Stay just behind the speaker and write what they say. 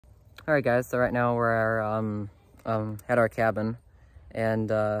Alright guys, so right now we're at our cabin, and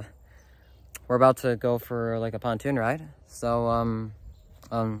we're about to go for like a pontoon ride. So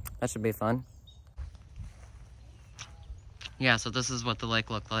that should be fun. Yeah, so this is what the lake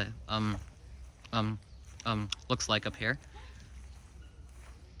looks like up here.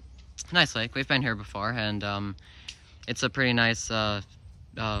 Nice lake. We've been here before, and it's a pretty nice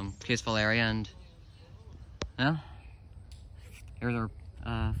peaceful area. And yeah,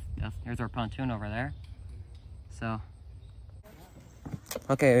 here's our pontoon over there. So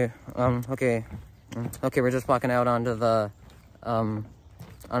okay, we're just walking out onto the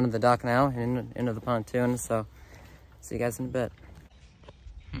dock now, into the pontoon. So see you guys in a bit.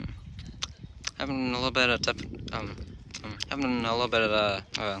 Having a little bit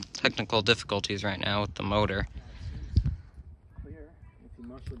of technical difficulties right now with the motor. I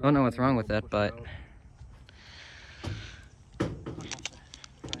don't know what's wrong with it, but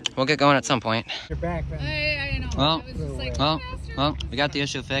we'll get going at some point. You're back, man. I know. Well, we got the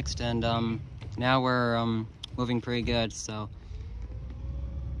issue fixed, and now we're moving pretty good. So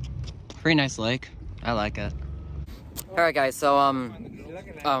pretty nice lake. I like it. All right, guys. So I'm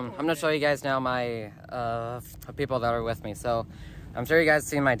gonna show you guys now my people that are with me. So I'm sure you guys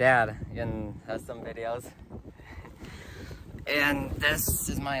seen my dad in some videos. And this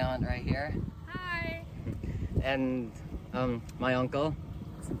is my aunt right here. Hi. And my uncle.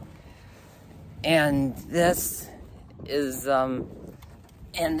 And this is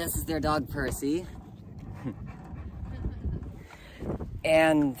their dog Percy.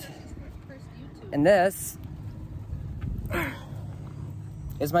 and this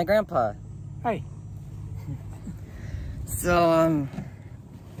is my grandpa. Hi. So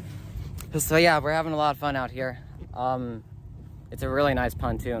yeah, we're having a lot of fun out here. It's a really nice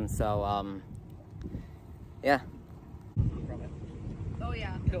pontoon, so yeah. Oh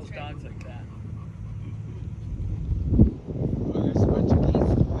yeah. Kills dogs like that.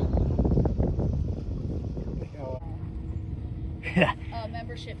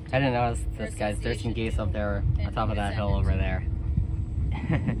 Membership. I didn't notice this, guys. There's some geese up there on top of that hill over there.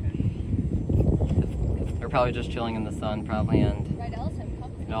 They're probably just chilling in the sun, probably,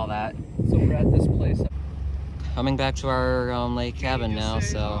 and all that. So we're at this place. Coming back to our lake cabin now,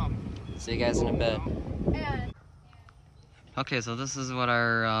 so see you guys in a bit. Okay, so this is what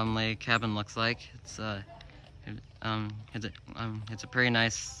our lake cabin looks like. It's a pretty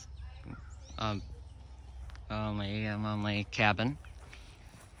nice lake cabin.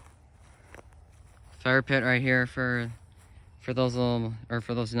 Fire pit right here for those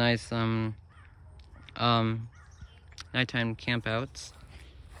nice nighttime campouts.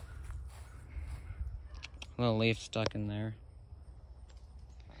 A little leaf stuck in there.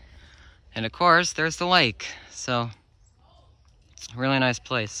 And of course, there's the lake. So, it's a really nice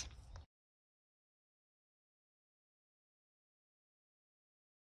place.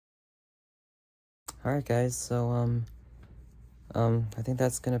 Alright guys, so I think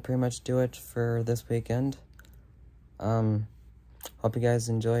that's gonna pretty much do it for this weekend. Hope you guys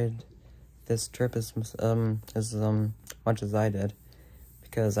enjoyed this trip as much as I did,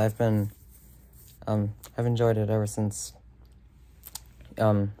 because I've enjoyed it ever since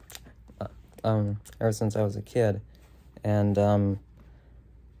I was a kid, and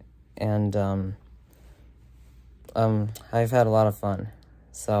I've had a lot of fun.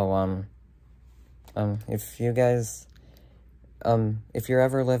 So if you guys if you're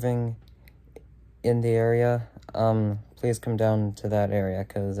ever living in the area, please come down to that area,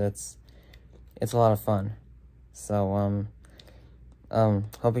 because it's a lot of fun. So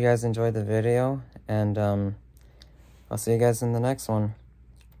hope you guys enjoyed the video, and I'll see you guys in the next one.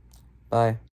 Bye.